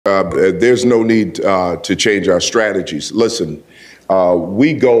there's no need to change our strategies. Listen,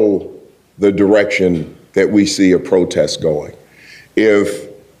 we go the direction that we see a protest going. If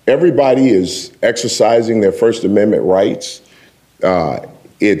everybody is exercising their First Amendment rights,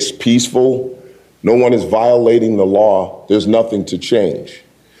 it's peaceful, no one is violating the law, there's nothing to change.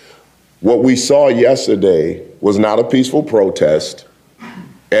 What we saw yesterday was not a peaceful protest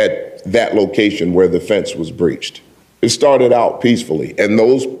at that location where the fence was breached. It started out peacefully, and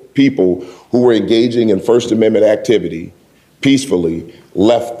those people who were engaging in First Amendment activity peacefully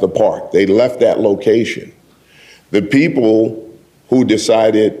left the park. They left that location. The people who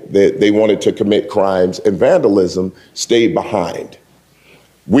decided that they wanted to commit crimes and vandalism stayed behind.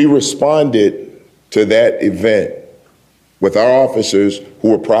 We responded to that event with our officers who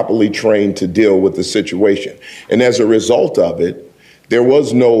were properly trained to deal with the situation. And as a result of it, there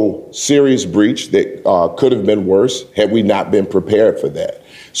was no serious breach that could have been worse had we not been prepared for that.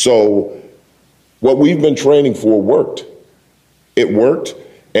 So what we've been training for worked. It worked.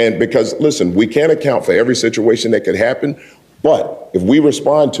 And because, listen, we can't account for every situation that could happen, but if we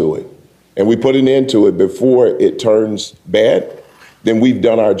respond to it and we put an end to it before it turns bad, then we've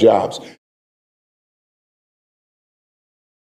done our jobs.